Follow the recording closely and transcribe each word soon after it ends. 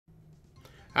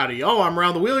Howdy y'all, I'm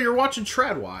Round the Wheel, you're watching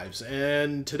Tradwives,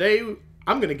 and today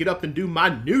I'm going to get up and do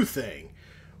my new thing,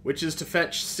 which is to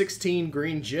fetch 16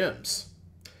 green gems.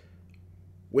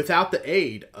 Without the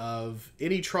aid of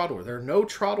any Troddler. There are no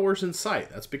Troddlers in sight.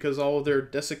 That's because all of their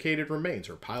desiccated remains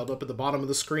are piled up at the bottom of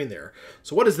the screen there.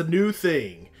 So what is the new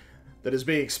thing that is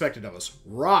being expected of us?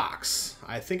 Rocks.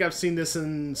 I think I've seen this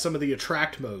in some of the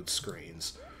attract mode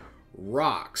screens.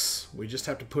 Rocks. We just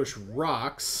have to push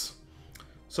rocks.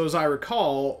 So as I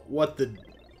recall,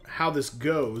 how this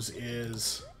goes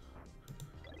is...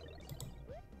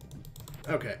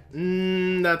 Okay,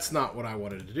 that's not what I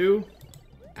wanted to do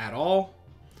at all.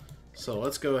 So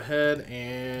let's go ahead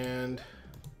and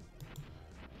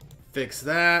fix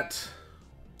that.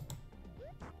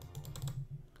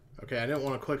 Okay, I didn't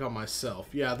want to click on myself.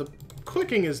 Yeah, the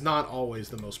clicking is not always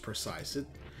the most precise.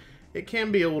 It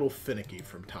can be a little finicky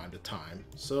from time to time.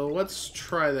 So let's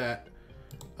try that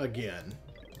again.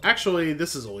 Actually,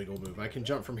 this is a legal move. I can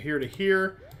jump from here to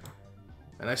here.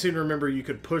 And I seem to remember you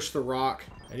could push the rock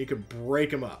and you could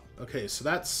break them up. Okay, so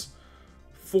that's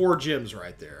 4 gems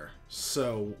right there.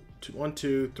 So 1,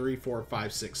 2, 3, 4,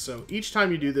 5, 6. So each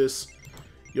time you do this,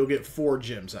 you'll get 4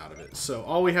 gems out of it. So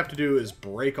all we have to do is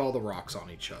break all the rocks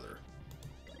on each other.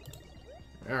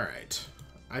 Alright.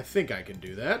 I think I can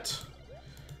do that.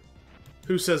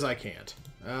 Who says I can't?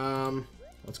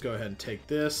 Let's go ahead and take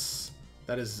this.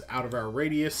 That is out of our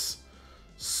radius.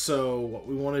 So what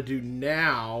we want to do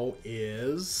now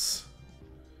is...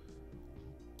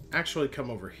 actually come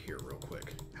over here real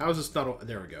quick. How is this not a...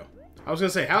 there we go. I was going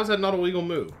to say, how is that not a legal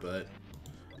move? But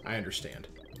I understand.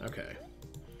 Okay.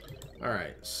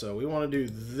 Alright, so we want to do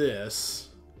this.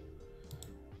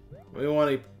 We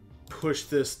want to push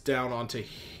this down onto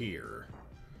here.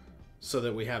 So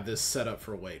that we have this set up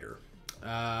for later.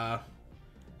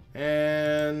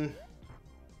 And...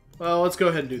 well, let's go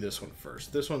ahead and do this one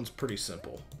first. This one's pretty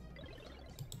simple.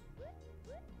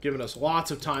 Giving us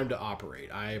lots of time to operate.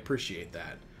 I appreciate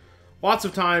that. Lots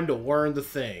of time to learn the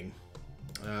thing.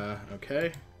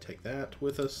 Okay, take that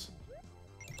with us.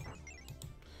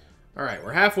 Alright,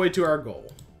 we're halfway to our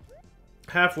goal.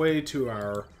 Halfway to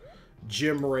our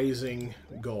gem raising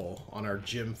goal on our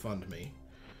gem fund me.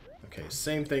 Okay,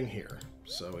 same thing here.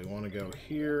 So we want to go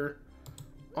here,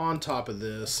 on top of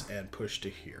this, and push to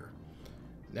here.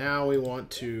 Now we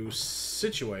want to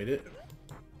situate it.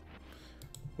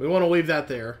 We want to leave that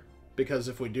there, because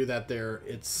if we do that there,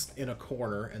 it's in a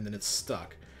corner, and then it's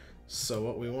stuck. So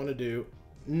what we want to do...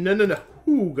 no.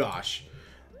 Ooh, gosh.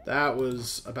 That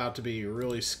was about to be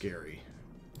really scary.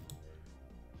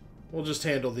 We'll just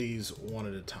handle these one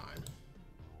at a time.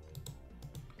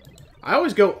 I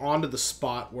always go onto the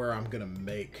spot where I'm going to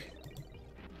make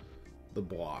the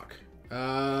block.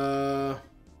 No,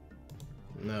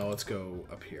 let's go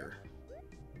up here.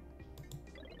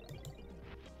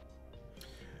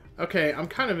 Okay, I'm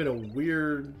kind of in a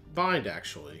weird bind,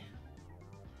 actually.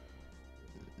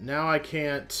 Now I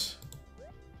can't...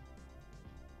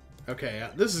 okay,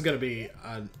 this is going to be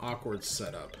an awkward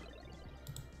setup.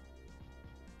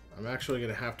 I'm actually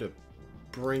going to have to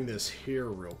bring this here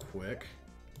real quick.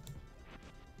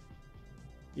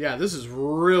 Yeah, this is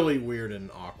really weird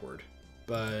and awkward,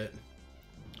 but...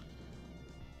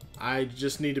 I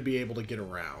just need to be able to get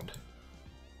around.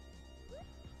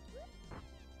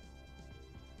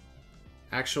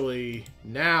 Actually,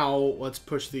 now let's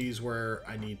push these where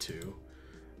I need to.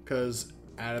 Because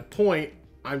at a point,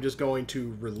 I'm just going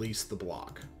to release the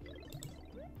block.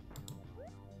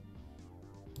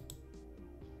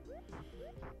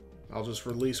 I'll just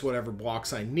release whatever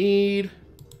blocks I need.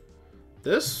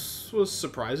 This was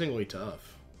surprisingly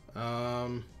tough.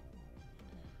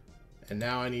 And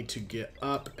now I need to get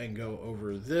up and go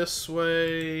over this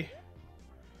way.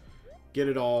 Get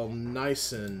it all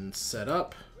nice and set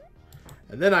up.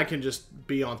 And then I can just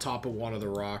be on top of one of the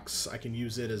rocks. I can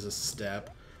use it as a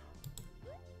step.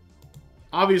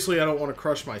 Obviously, I don't want to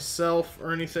crush myself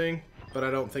or anything, but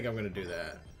I don't think I'm going to do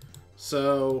that.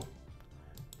 So,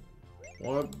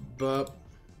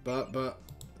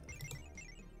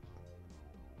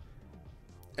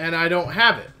 and I don't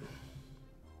have it.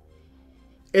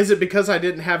 Is it because I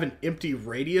didn't have an empty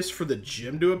radius for the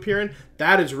gem to appear in?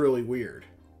 That is really weird.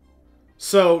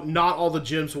 So, not all the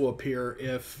gems will appear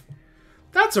if...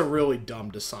 that's a really dumb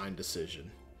design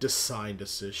decision.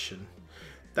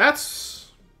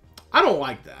 That's... I don't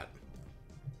like that.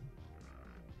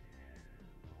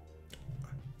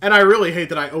 And I really hate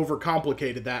that I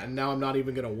overcomplicated that and now I'm not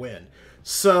even going to win.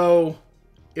 So,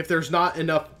 if there's not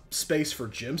enough space for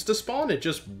gems to spawn, it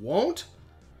just won't?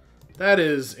 That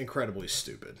is incredibly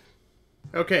stupid.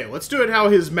 Okay, let's do it how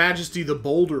His Majesty the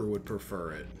Boulder would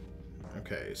prefer it.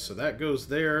 Okay, so that goes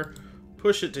there.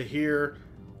 push it to here,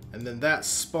 and then that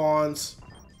spawns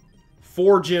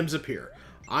 4 gems appear.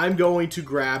 I'm going to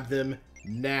grab them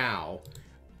now.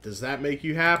 Does that make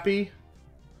you happy?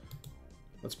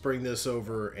 Let's bring this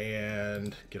over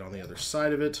and get on the other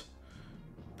side of it.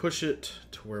 Push it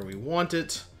to where we want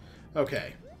it.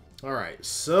 Okay. Alright,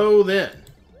 so then.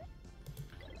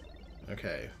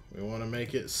 Okay, we want to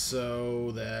make it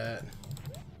so that...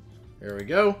 There we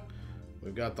go.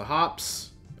 We've got the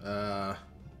hops.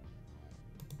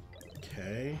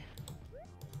 Okay.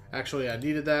 Actually, I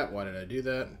needed that. Why did I do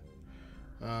that?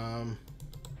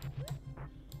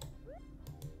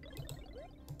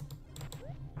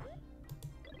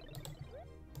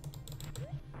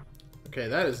 Okay,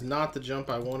 that is not the jump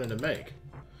I wanted to make.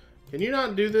 Can you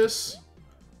not do this?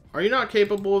 Are you not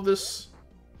capable of this?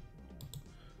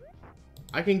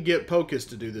 I can get Pocus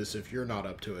to do this if you're not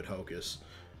up to it, Hocus.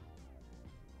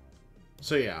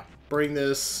 So yeah, bring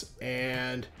this,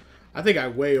 and I think I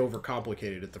way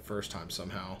overcomplicated it the first time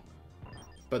somehow.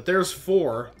 But there's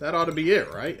 4. That ought to be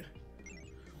it, right?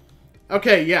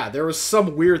 Okay, yeah, there was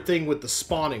some weird thing with the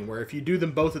spawning where if you do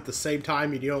them both at the same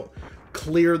time and you don't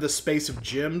clear the space of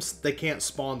gems, they can't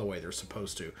spawn the way they're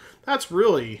supposed to. That's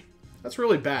really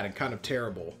bad and kind of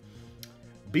terrible.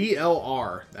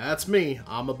 BLR. That's me.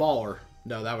 I'm a baller.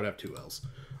 No, that would have 2 L's.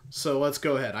 So let's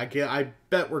go ahead. I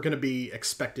bet we're going to be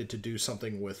expected to do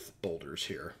something with boulders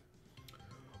here.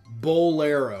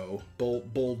 Bolero.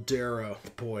 Boldero.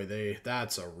 Boy,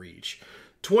 that's a reach.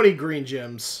 20 green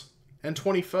gems and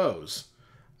 20 foes.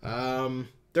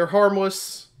 They're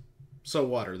harmless. So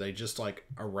what? Are they just like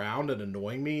around and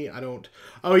annoying me? I don't...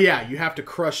 Oh yeah, you have to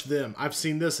crush them. I've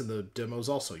seen this in the demos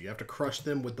also. You have to crush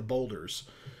them with the boulders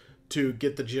to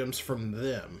get the gems from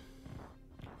them.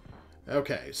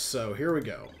 Okay, so here we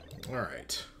go.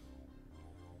 Alright.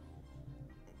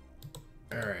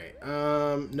 Alright.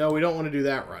 No, we don't want to do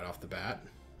that right off the bat.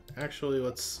 Actually,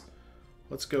 let's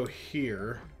go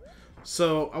here.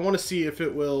 So, I want to see if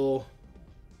it will...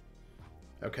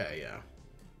 Okay, yeah.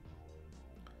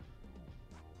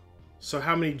 So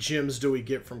how many gems do we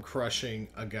get from crushing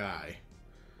a guy?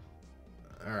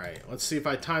 Alright, let's see if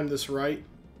I timed this right.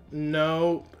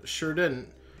 No, sure didn't.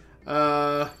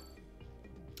 Well,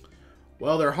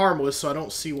 they're harmless, so I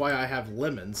don't see why I have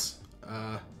lemons.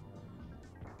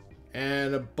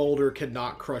 And a boulder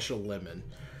cannot crush a lemon.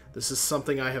 This is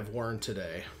something I have learned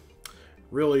today.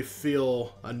 Really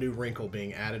feel a new wrinkle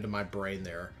being added to my brain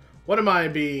there. What am I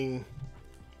being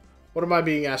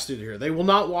asked to do here? They will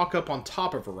not walk up on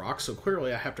top of a rock, so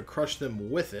clearly I have to crush them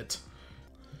with it.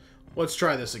 Let's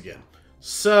try this again.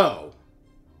 So,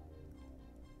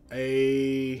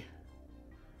 a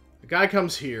guy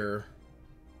comes here.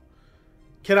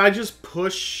 Can I just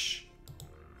push...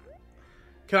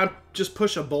 Can I just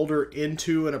push a boulder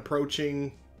into an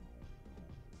approaching...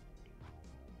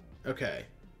 Okay.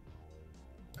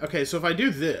 Okay, so if I do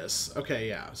this... Okay,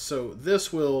 yeah. So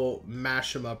this will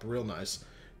mash them up real nice.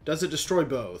 Does it destroy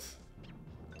both?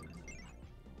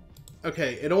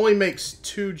 Okay, it only makes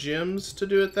 2 gems to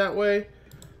do it that way.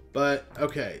 But,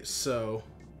 okay, so...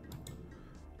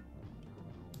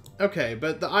 Okay,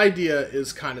 but the idea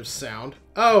is kind of sound.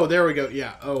 Oh, there we go.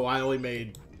 Yeah, oh,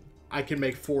 I can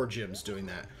make 4 gems doing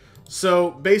that.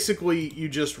 So, basically, you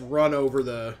just run over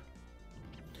the...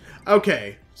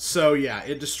 Okay, so yeah,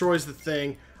 it destroys the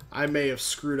thing. I may have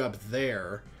screwed up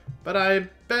there. But I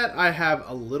bet I have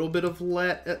a little bit of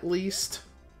let, at least.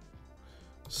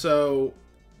 So,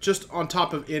 just on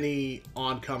top of any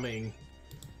oncoming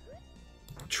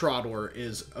Troddler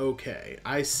is okay.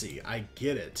 I see. I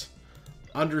get it.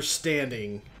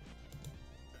 Understanding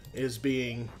is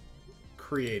being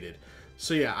created.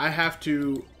 So yeah, I have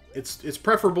to... It's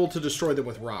preferable to destroy them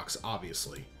with rocks,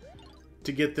 obviously.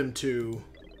 To get them to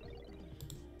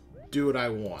do what I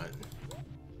want.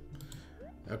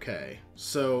 Okay,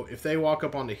 so if they walk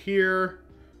up onto here,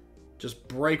 just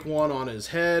break one on his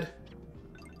head.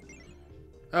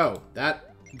 Oh,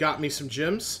 that got me some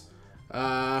gems.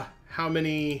 How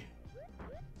many...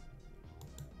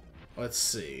 Let's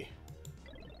see.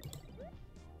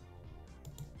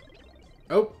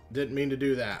 Oh, didn't mean to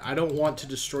do that. I don't want to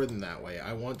destroy them that way.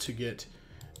 I want to get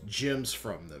gems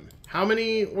from them. How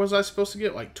many was I supposed to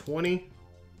get? Like 20?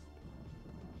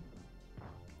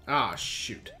 Ah,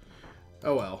 shoot.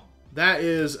 Oh well. That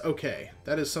is okay.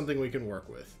 That is something we can work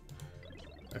with.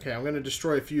 Okay, I'm going to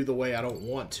destroy a few the way I don't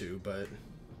want to, but...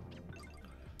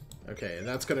 Okay, and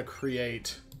that's going to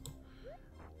create...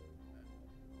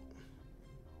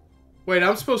 Wait,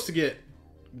 I'm supposed to get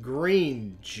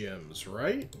green gems,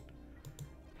 right?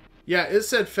 Yeah, it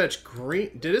said fetch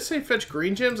green... Did it say fetch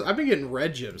green gems? I've been getting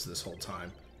red gems this whole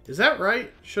time. Is that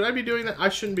right? Should I be doing that? I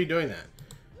shouldn't be doing that.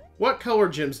 What color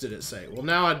gems did it say? Well,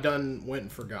 now I went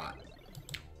and forgot.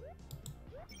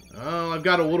 I've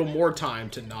got a little more time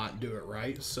to not do it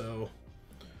right, so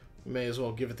we may as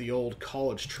well give it the old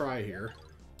college try here.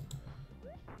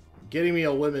 Getting me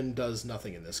a lemon does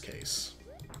nothing in this case.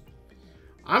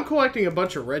 I'm collecting a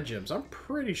bunch of red gems. I'm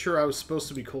pretty sure I was supposed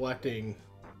to be collecting...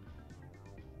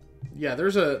 Yeah,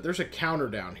 there's a counter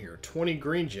down here. 20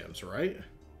 green gems, right?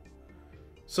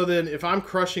 So then, if I'm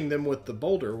crushing them with the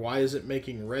boulder, why is it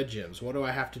making red gems? What do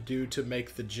I have to do to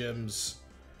make the gems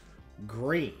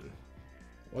green?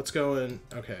 What's going...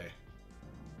 Okay.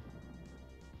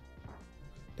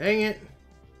 Dang it.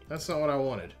 That's not what I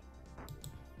wanted.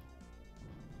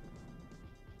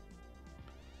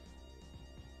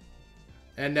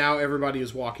 And now everybody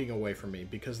is walking away from me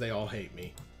because they all hate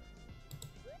me.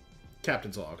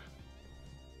 Captain's log.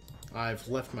 I've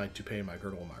left my toupee and my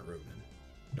girdle in my room and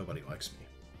nobody likes me.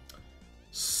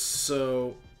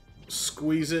 So,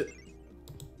 squeeze it.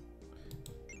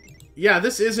 Yeah,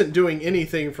 this isn't doing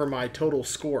anything for my total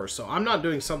score, so I'm not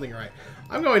doing something right.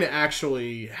 I'm going to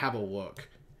actually have a look.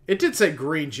 It did say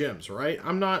green gems, right?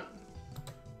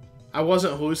 I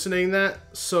wasn't hallucinating that.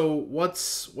 So,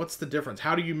 what's the difference?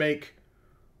 How do you make...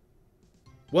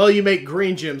 Well, you make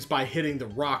green gems by hitting the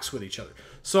rocks with each other.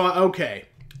 So, okay.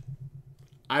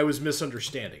 I was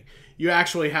misunderstanding. You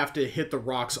actually have to hit the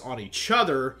rocks on each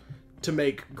other to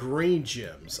make green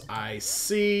gems. I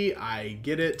see. I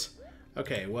get it.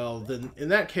 Okay, well, then in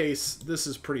that case, this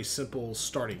is pretty simple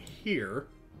starting here.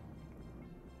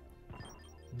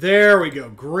 There we go.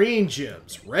 Green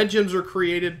gems. Red gems are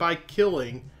created by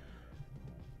killing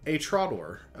a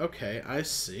Troddler. Okay, I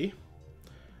see.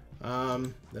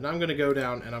 Then I'm going to go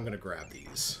down and I'm going to grab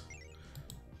these.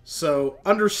 So,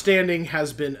 understanding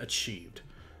has been achieved.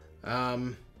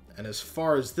 And as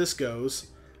far as this goes,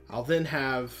 I'll then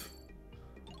have...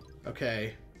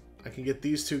 Okay, I can get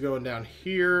these two going down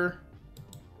here.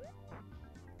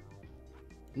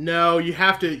 No, you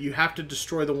have to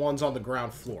destroy the ones on the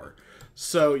ground floor.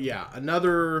 So, yeah,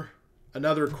 another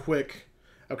quick...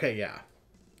 Okay, yeah.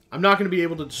 I'm not going to be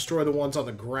able to destroy the ones on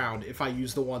the ground if I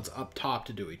use the ones up top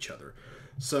to do each other.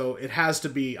 So, it has to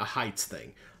be a heights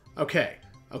thing. Okay,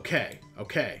 okay,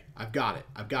 okay. I've got it.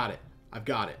 I've got it. I've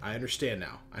got it. I understand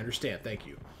now. I understand. Thank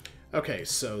you. Okay,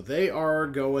 so they are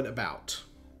going about.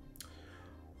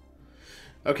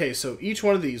 Okay, so each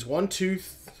one of these, 1, 2,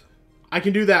 I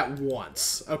can do that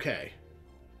once. Okay.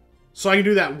 So I can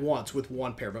do that once with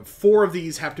one pair, but 4 of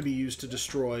these have to be used to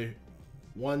destroy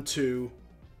 1, 2,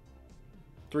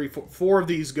 3, 4. 4 of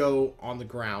these go on the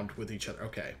ground with each other.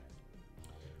 Okay.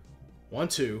 1,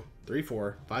 2, 3,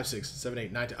 4, 5, 6, 7,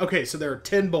 8, 9, 10. Okay, so there are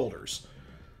 10 boulders.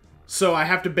 So I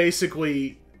have to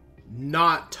basically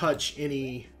not touch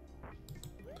any...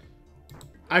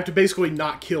 I have to basically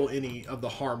not kill any of the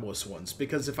harmless ones,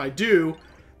 because if I do,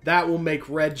 that will make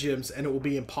red gems and it will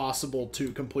be impossible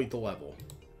to complete the level.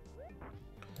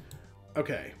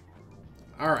 Okay.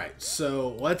 Alright,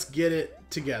 so let's get it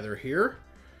together here.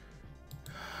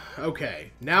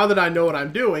 Okay, now that I know what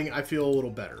I'm doing, I feel a little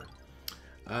better.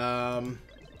 And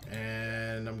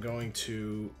I'm going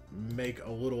to make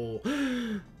a little...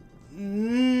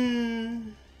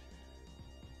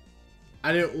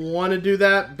 I didn't want to do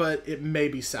that, but it may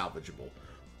be salvageable.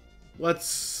 We'll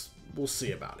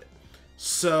see about it.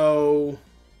 So,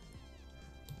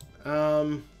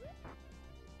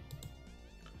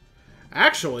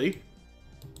 actually,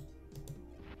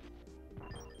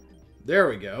 there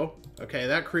we go. Okay,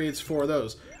 that creates 4 of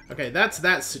those. Okay, that's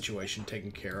that situation taken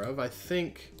care of. I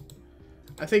think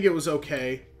it was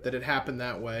okay that it happened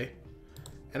that way.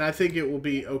 And I think it will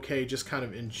be okay just kind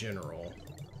of in general.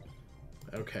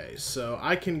 Okay, so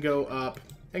I can go up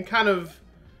and kind of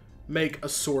make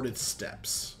assorted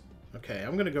steps. Okay,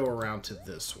 I'm going to go around to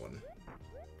this one.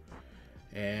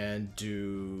 And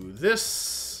do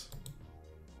this.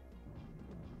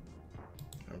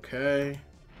 Okay.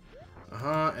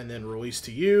 And then release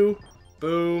to you.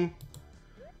 Boom.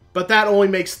 But that only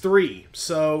makes 3.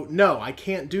 So, no, I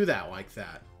can't do that like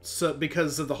that. So,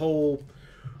 because of the whole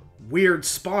weird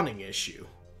spawning issue.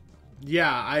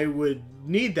 Yeah, I would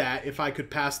need that if I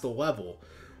could pass the level,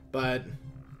 but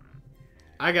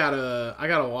I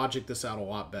gotta logic this out a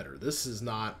lot better. This is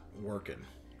not working.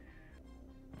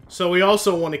 So we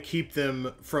also want to keep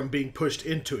them from being pushed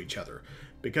into each other,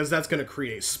 because that's going to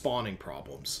create spawning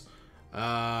problems.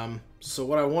 So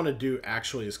what I want to do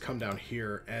actually is come down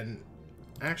here and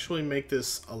actually make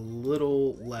this a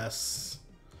little less...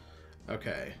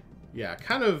 Okay, yeah,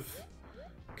 kind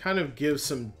of give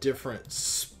some different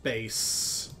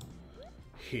space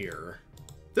here.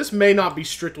 This may not be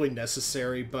strictly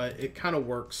necessary, but it kind of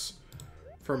works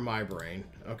from my brain.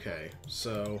 Okay,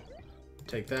 so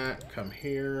take that, come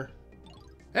here.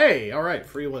 Hey, alright,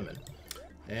 free lemon.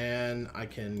 And I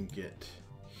can get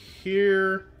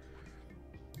here.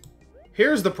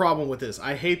 Here's the problem with this.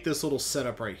 I hate this little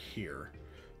setup right here.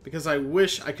 Because I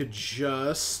wish I could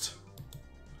just...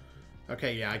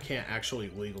 Okay, yeah, I can't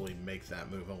actually legally make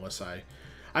that move unless I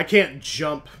can't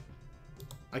jump.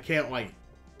 I can't, like,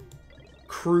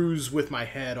 cruise with my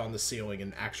head on the ceiling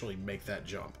and actually make that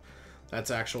jump. That's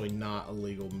actually not a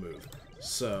legal move.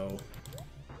 So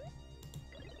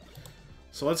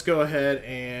let's go ahead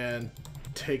and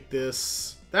take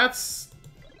this. That's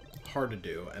hard to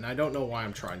do, and I don't know why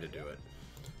I'm trying to do it.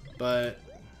 But,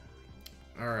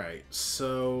 alright,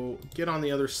 so get on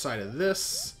the other side of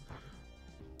this.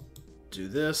 Do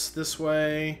this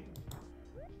way.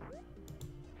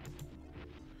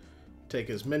 Take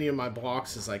as many of my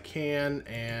blocks as I can,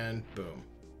 and boom.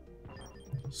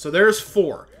 So there's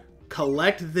 4.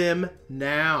 Collect them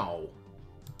now.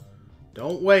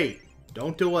 Don't wait.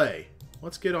 Don't delay.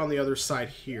 Let's get on the other side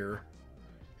here.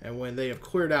 And when they have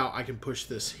cleared out, I can push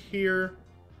this here.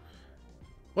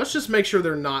 Let's just make sure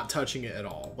they're not touching it at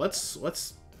all. Let's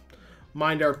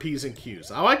mind our P's and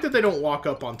Q's. I like that they don't walk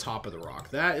up on top of the rock.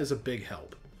 That is a big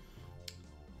help.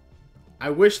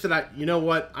 I wish that you know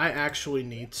what? I actually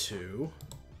need to...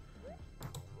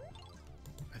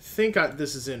 I think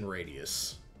this is in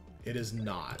radius. It is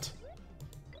not.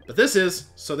 But this is,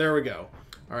 so there we go.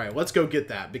 Alright, let's go get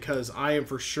that, because I am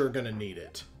for sure going to need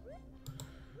it.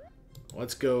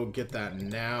 Let's go get that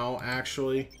now,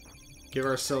 actually. Give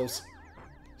ourselves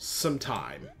some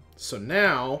time. So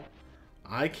now,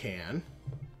 I can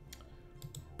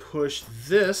push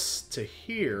this to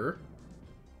here.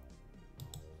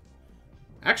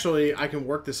 Actually, I can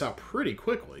work this out pretty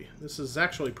quickly. This is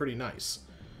actually pretty nice.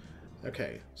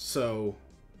 Okay, so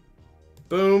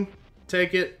boom,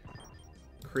 take it,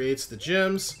 creates the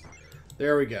gems.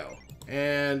 There we go.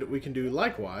 And we can do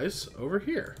likewise over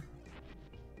here.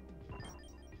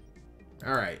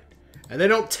 Alright. And they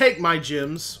don't take my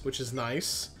gems, which is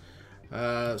nice.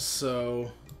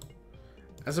 So,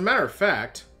 as a matter of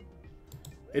fact,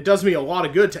 it does me a lot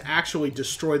of good to actually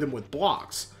destroy them with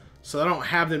blocks, so I don't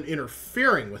have them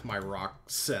interfering with my rock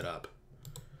setup.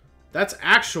 That's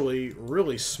actually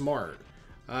really smart,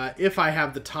 if I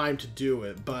have the time to do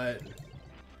it, but...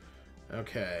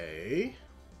 Okay...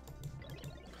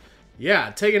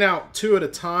 Yeah, taking out 2 at a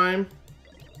time.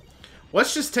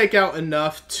 Let's just take out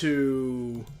enough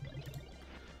to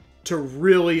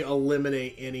really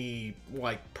eliminate any,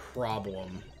 like,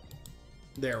 problem.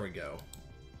 There we go.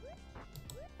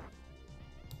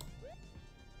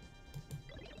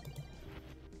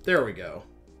 There we go.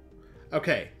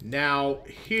 Okay, now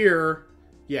here,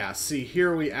 yeah, see,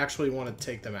 here we actually want to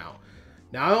take them out.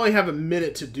 Now, I only have a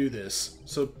minute to do this,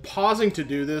 so pausing to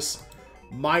do this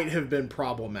might have been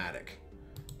problematic.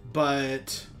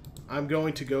 But I'm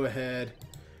going to go ahead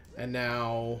and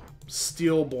now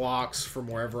steal blocks from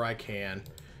wherever I can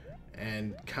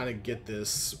and kind of get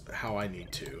this how I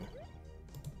need to.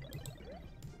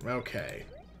 Okay.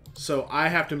 So I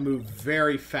have to move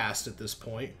very fast at this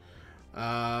point.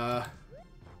 Go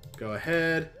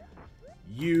ahead.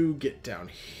 You get down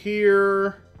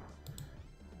here.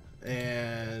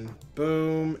 And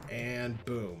boom, and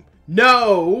boom.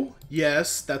 No!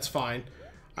 Yes, that's fine.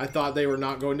 I thought they were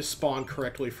not going to spawn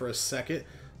correctly for a second.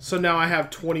 So now I have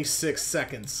 26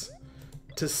 seconds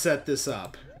to set this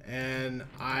up. And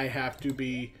I have to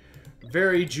be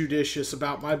very judicious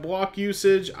about my block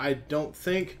usage. I don't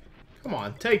think... Come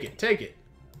on, take it, take it.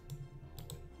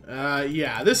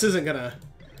 Yeah, this isn't gonna...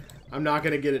 I'm not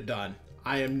gonna get it done.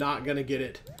 I am not gonna get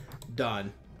it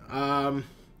done.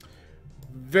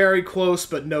 Very close,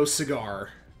 but no cigar.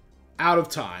 Out of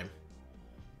time.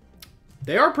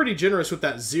 They are pretty generous with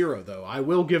that 0, though. I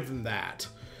will give them that.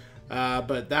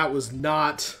 But that was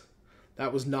not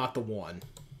the one.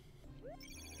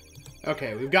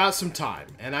 Okay, we've got some time,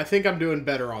 and I think I'm doing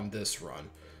better on this run.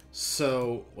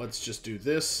 So let's just do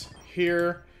this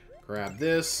here. Grab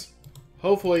this.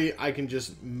 Hopefully, I can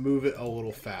just move it a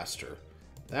little faster.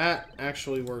 That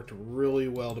actually worked really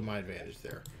well to my advantage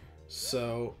there.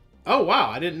 So, oh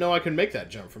wow, I didn't know I could make that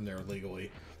jump from there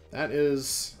legally. That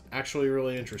is actually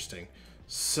really interesting.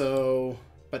 So,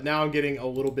 but now I'm getting a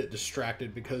little bit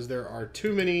distracted because there are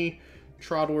too many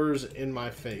Troddlers in my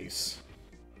face.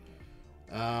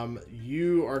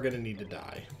 You are going to need to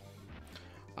die.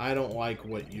 I don't like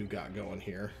what you got going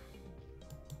here.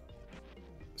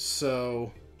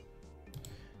 So,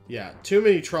 yeah, too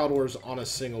many Troddlers on a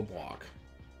single block.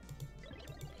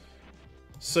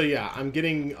 So yeah, I'm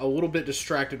getting a little bit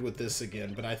distracted with this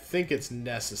again, but I think it's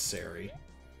necessary.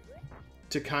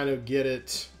 to kind of get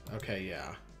it. Okay,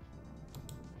 yeah.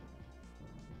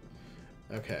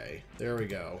 Okay, there we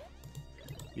go.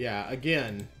 Yeah,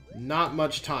 again, not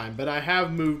much time, but I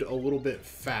have moved a little bit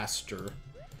faster.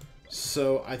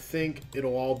 So I think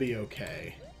it'll all be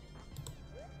okay.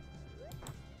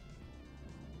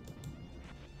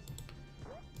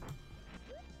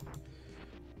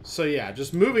 So yeah,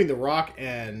 just moving the rock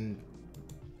and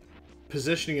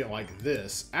positioning it like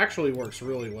this actually works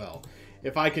really well.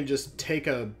 If I can just take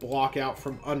a block out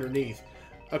from underneath.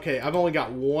 Okay, I've only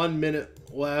got 1 minute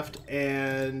left,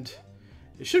 and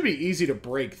it should be easy to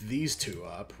break these two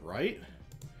up, right?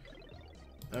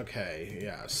 Okay,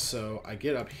 yeah, so I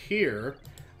get up here,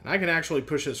 and I can actually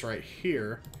push this right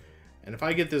here. And if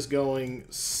I get this going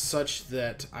such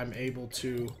that I'm able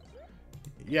to...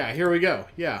 Yeah, here we go.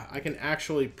 Yeah, I can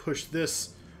actually push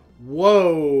this.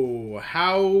 Whoa!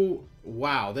 How...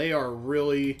 Wow, they are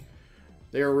really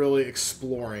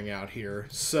exploring out here.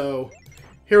 So,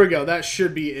 here we go. That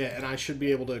should be it, and I should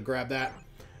be able to grab that.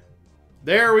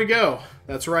 There we go.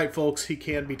 That's right, folks. He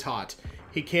can be taught.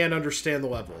 He can understand the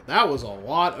level. That was a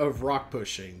lot of rock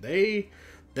pushing. They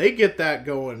get that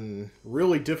going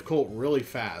really difficult, really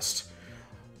fast.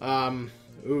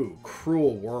 Ooh,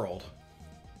 Cruel World.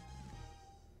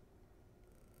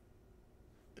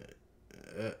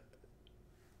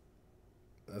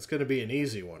 That's going to be an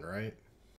easy one, right?